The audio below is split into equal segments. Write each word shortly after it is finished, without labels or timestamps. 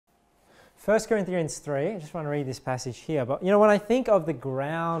1 Corinthians 3, I just want to read this passage here. But, when I think of the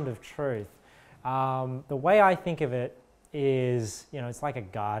ground of truth, the way I think of it is, it's like a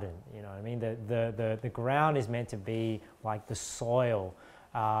garden, you know what I mean? The ground is meant to be like the soil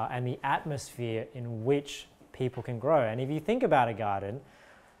and the atmosphere in which people can grow. And if you think about a garden,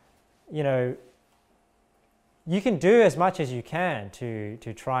 you can do as much as you can to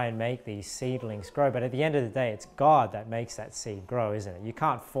try and make these seedlings grow, but at the end of the day, it's God that makes that seed grow, isn't it? You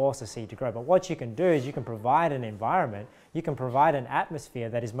can't force a seed to grow, but what you can do is you can provide an environment, you can provide an atmosphere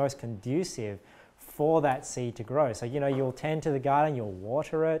that is most conducive for that seed to grow. So, you'll tend to the garden, you'll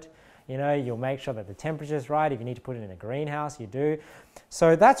water it, you'll make sure that the temperature is right. If you need to put it in a greenhouse, you do.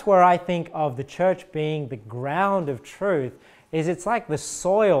 So that's where I think of the church being the ground of truth, is it's like the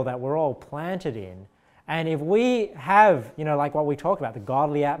soil that we're all planted in. And if we have, like what we talk about, the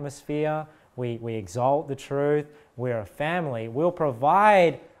godly atmosphere, we exalt the truth, we're a family, we'll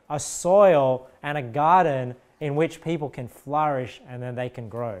provide a soil and a garden in which people can flourish and then they can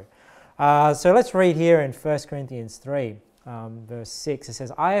grow. So let's read here in 1 Corinthians 3, verse 6. It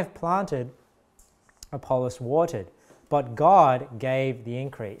says, I have planted, Apollos watered, but God gave the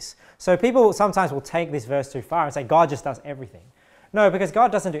increase. So people sometimes will take this verse too far and say God just does everything. No, because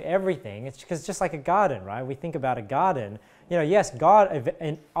God doesn't do everything. It's because just like a garden, right? We think about a garden. Yes, God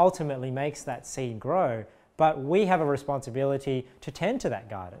ultimately makes that seed grow, but we have a responsibility to tend to that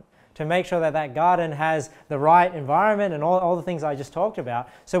garden, to make sure that that garden has the right environment and all the things I just talked about.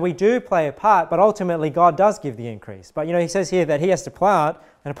 So we do play a part, but ultimately God does give the increase. But he says here that he has to plant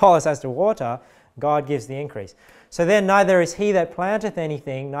and Apollos has to water. God gives the increase. So then neither is he that planteth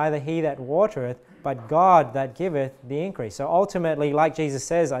anything, neither he that watereth, but God that giveth the increase. So ultimately, like Jesus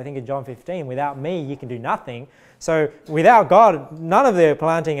says, I think in John 15, without me you can do nothing. So without God, none of the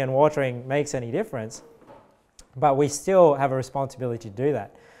planting and watering makes any difference. But we still have a responsibility to do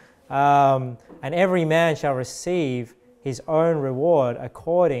that. And every man shall receive his own reward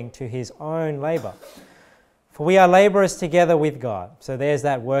according to his own labor. For we are laborers together with God. So there's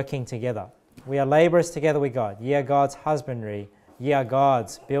that working together. We are laborers together with God. Ye are God's husbandry, ye are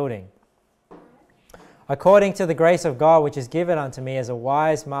God's building. According to the grace of God which is given unto me as a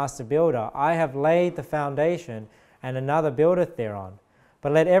wise master builder, I have laid the foundation, and another buildeth thereon.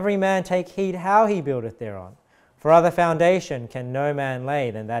 But let every man take heed how he buildeth thereon. For other foundation can no man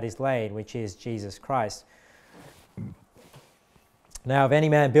lay than that is laid, which is Jesus Christ. Now if any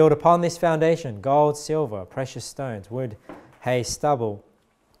man build upon this foundation gold, silver, precious stones, wood, hay, stubble,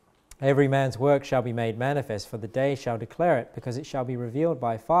 every man's work shall be made manifest, for the day shall declare it, because it shall be revealed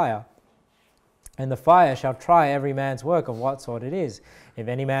by fire. And the fire shall try every man's work of what sort it is. If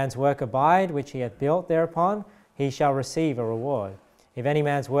any man's work abide, which he hath built thereupon, he shall receive a reward. If any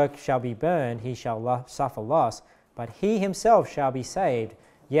man's work shall be burned, he shall suffer loss, but he himself shall be saved,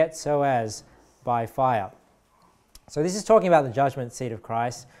 yet so as by fire. So this is talking about the judgment seat of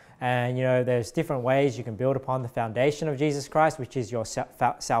Christ. And there's different ways you can build upon the foundation of Jesus Christ, which is your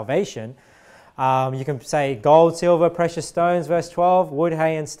salvation. You can say gold, silver, precious stones, verse 12, wood,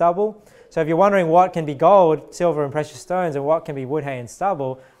 hay, and stubble. So if you're wondering what can be gold, silver, and precious stones, and what can be wood, hay, and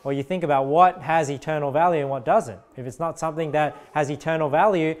stubble, well, you think about what has eternal value and what doesn't. If it's not something that has eternal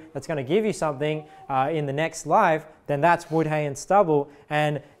value, that's going to give you something in the next life, then that's wood, hay, and stubble.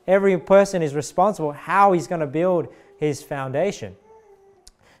 And every person is responsible how he's going to build his foundation.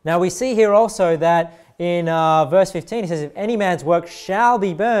 Now we see here also that in verse 15, it says, if any man's work shall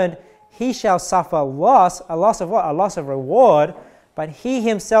be burned, he shall suffer loss. A loss of what? A loss of reward. But he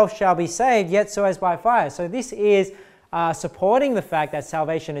himself shall be saved, yet so as by fire. So this is supporting the fact that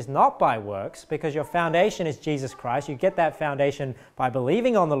salvation is not by works, because your foundation is Jesus Christ. You get that foundation by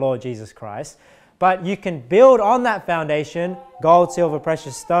believing on the Lord Jesus Christ. But you can build on that foundation, gold, silver,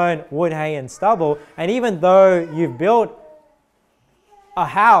 precious stone, wood, hay, and stubble. And even though you've built a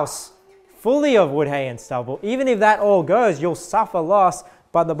house fully of wood, hay, and stubble, even if that all goes, you'll suffer loss.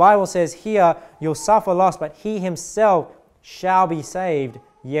 But the Bible says here, you'll suffer loss, but he himself shall be saved,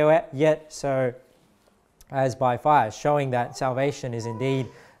 yet so as by fire, showing that salvation is indeed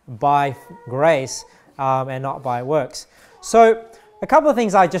by grace and not by works. So a couple of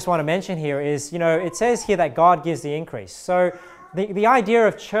things I just want to mention here is, it says here that God gives the increase. So the idea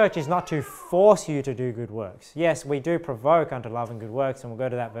of church is not to force you to do good works. Yes, we do provoke unto love and good works, and we'll go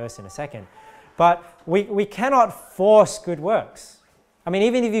to that verse in a second. But we cannot force good works. I mean,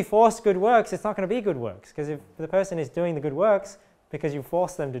 even if you force good works, it's not going to be good works, because if the person is doing the good works because you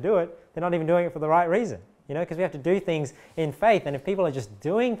force them to do it, they're not even doing it for the right reason, because we have to do things in faith. And if people are just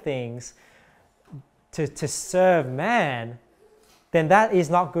doing things to serve man, then that is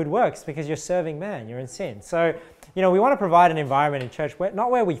not good works, because you're serving man, you're in sin. So, we want to provide an environment in church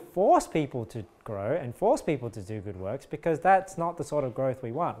not where we force people to grow and force people to do good works, because that's not the sort of growth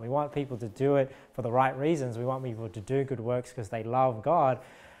we want. We want people to do it for the right reasons. We want people to do good works because they love God.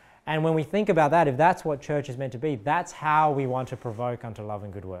 And when we think about that, if that's what church is meant to be, that's how we want to provoke unto love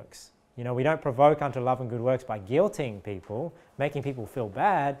and good works. We don't provoke unto love and good works by guilting people, making people feel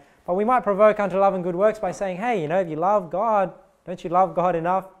bad, but we might provoke unto love and good works by saying, hey, if you love God, don't you love God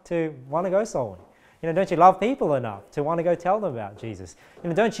enough to want to go soul winning? Don't you love people enough to want to go tell them about Jesus?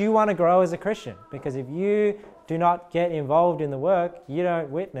 Don't you want to grow as a Christian? Because if you do not get involved in the work, you don't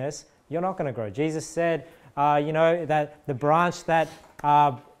witness, you're not going to grow. Jesus said, that the branch that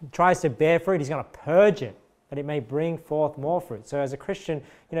tries to bear fruit, he's going to purge it, that it may bring forth more fruit. So as a Christian,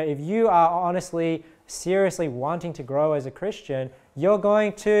 if you are honestly, seriously wanting to grow as a Christian, you're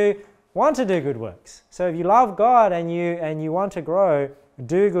going to want to do good works. So if you love God and you want to grow,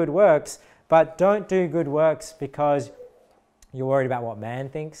 do good works, but don't do good works because you're worried about what man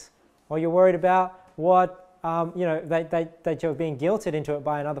thinks, or you're worried about what, that you're being guilted into it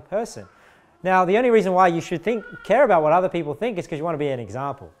by another person. Now, the only reason why you should care about what other people think is because you want to be an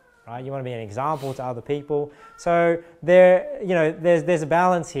example, right? You want to be an example to other people. So there's a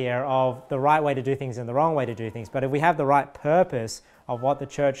balance here of the right way to do things and the wrong way to do things. But if we have the right purpose of what the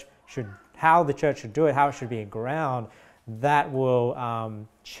church how the church should do it, how it should be a ground, that will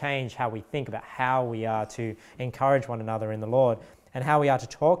change how we think about how we are to encourage one another in the Lord and how we are to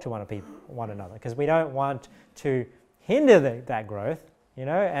talk to one another. Because we don't want to hinder that growth,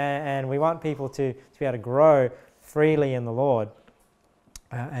 and we want people to be able to grow freely in the Lord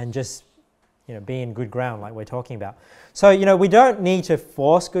and just be in good ground like we're talking about. So we don't need to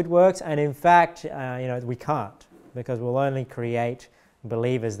force good works, and in fact we can't, because we'll only create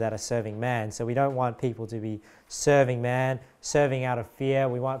believers that are serving man. So we don't want people to be serving man, serving out of fear.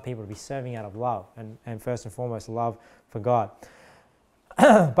 We want people to be serving out of love, and first and foremost love for God.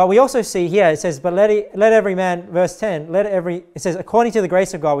 But we also see here, it says, but let every man, verse 10, it says, according to the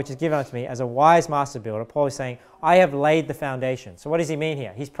grace of God which is given unto me as a wise master builder. Paul is saying, I have laid the foundation. So what does he mean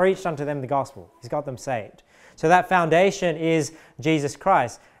here? He's preached unto them the gospel. He's got them saved. So that foundation is Jesus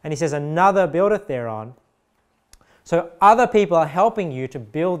Christ. And he says, another buildeth thereon. So other people are helping you to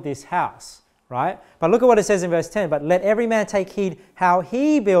build this house, right? But look at what it says in verse 10, but let every man take heed how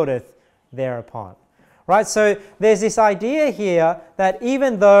he buildeth thereupon. Right, so there's this idea here that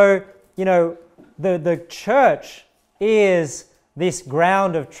even though, the church is this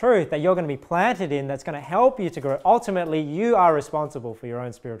ground of truth that you're going to be planted in, that's going to help you to grow, ultimately you are responsible for your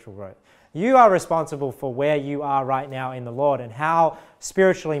own spiritual growth. You are responsible for where you are right now in the Lord and how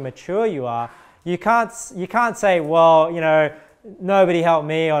spiritually mature you are. You can't say, well, nobody helped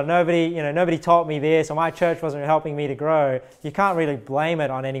me, or nobody taught me this, or my church wasn't helping me to grow. You can't really blame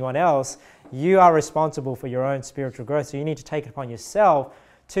it on anyone else. You are responsible for your own spiritual growth, so you need to take it upon yourself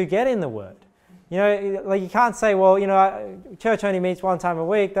to get in the Word. You can't say, well, church only meets one time a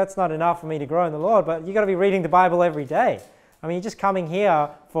week, that's not enough for me to grow in the Lord, but you've got to be reading the Bible every day. I mean, you're just coming here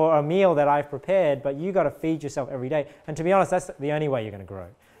for a meal that I've prepared, but you've got to feed yourself every day. And to be honest, that's the only way you're going to grow.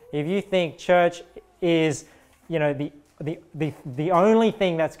 If you think church is, the only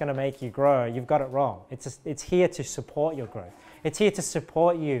thing that's going to make you grow, you've got it wrong. It's here to support your growth. It's here to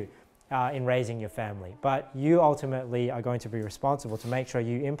support you in raising your family. But you ultimately are going to be responsible to make sure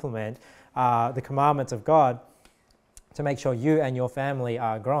you implement the commandments of God to make sure you and your family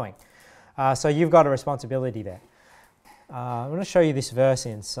are growing. So you've got a responsibility there. I'm going to show you this verse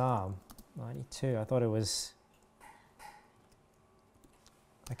in Psalm 92. I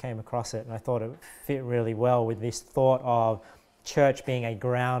came across it and I thought it fit really well with this thought of church being a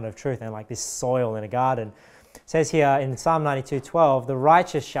ground of truth and like this soil in a garden. It says here in Psalm 92:12, the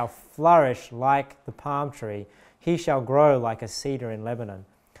righteous shall flourish like the palm tree. He shall grow like a cedar in Lebanon.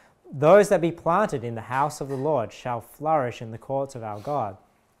 Those that be planted in the house of the Lord shall flourish in the courts of our God.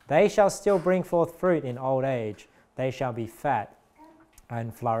 They shall still bring forth fruit in old age. They shall be fat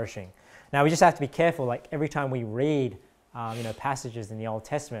and flourishing. Now we just have to be careful, like every time we read passages in the Old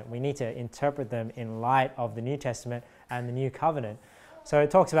Testament, we need to interpret them in light of the New Testament and the New Covenant. So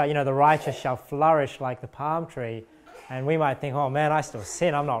it talks about, the righteous shall flourish like the palm tree. And we might think, oh man, I still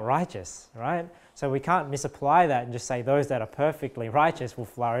sin, I'm not righteous, right? So we can't misapply that and just say those that are perfectly righteous will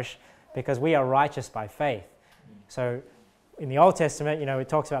flourish, because we are righteous by faith. So in the Old Testament, it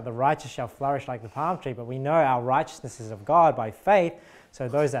talks about the righteous shall flourish like the palm tree, but we know our righteousness is of God by faith. So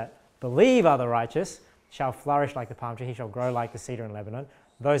those that believe are the righteous shall flourish like the palm tree. He shall grow like the cedar in Lebanon.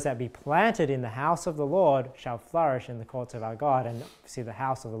 Those that be planted in the house of the Lord shall flourish in the courts of our God. And see, the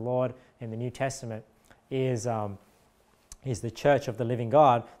house of the Lord in the New Testament is is the church of the living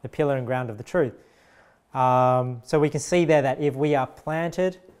God, the pillar and ground of the truth. So we can see there that if we are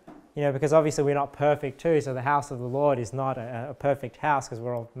planted, because obviously we're not perfect too, so the house of the Lord is not a perfect house because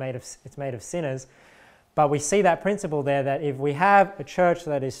we're all it's made of sinners. But we see that principle there that if we have a church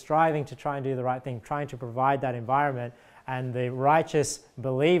that is striving to try and do the right thing, trying to provide that environment, and the righteous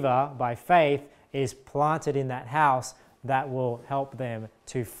believer by faith is planted in that house, that will help them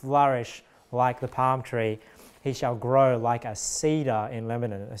to flourish like the palm tree. He shall grow like a cedar in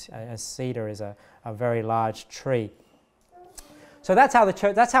Lebanon. A cedar is a very large tree. So that's how the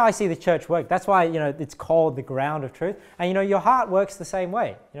church. That's how I see the church work. That's why it's called the ground of truth. And your heart works the same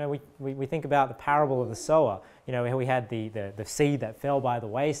way. We think about the parable of the sower. We had the seed that fell by the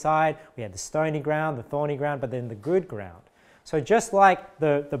wayside. We had the stony ground, the thorny ground, but then the good ground. So just like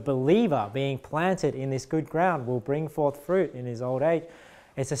the believer being planted in this good ground will bring forth fruit in his old age,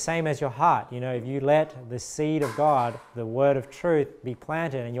 it's the same as your heart. If you let the seed of God, the word of truth, be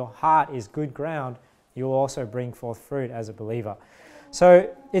planted and your heart is good ground, you will also bring forth fruit as a believer. So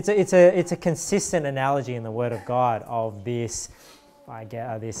it's a consistent analogy in the Word of God of this,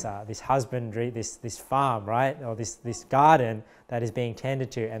 this husbandry, this farm, right, or this garden that is being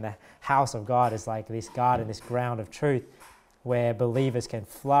tended to, and the house of God is like this garden, this ground of truth, where believers can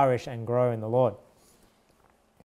flourish and grow in the Lord.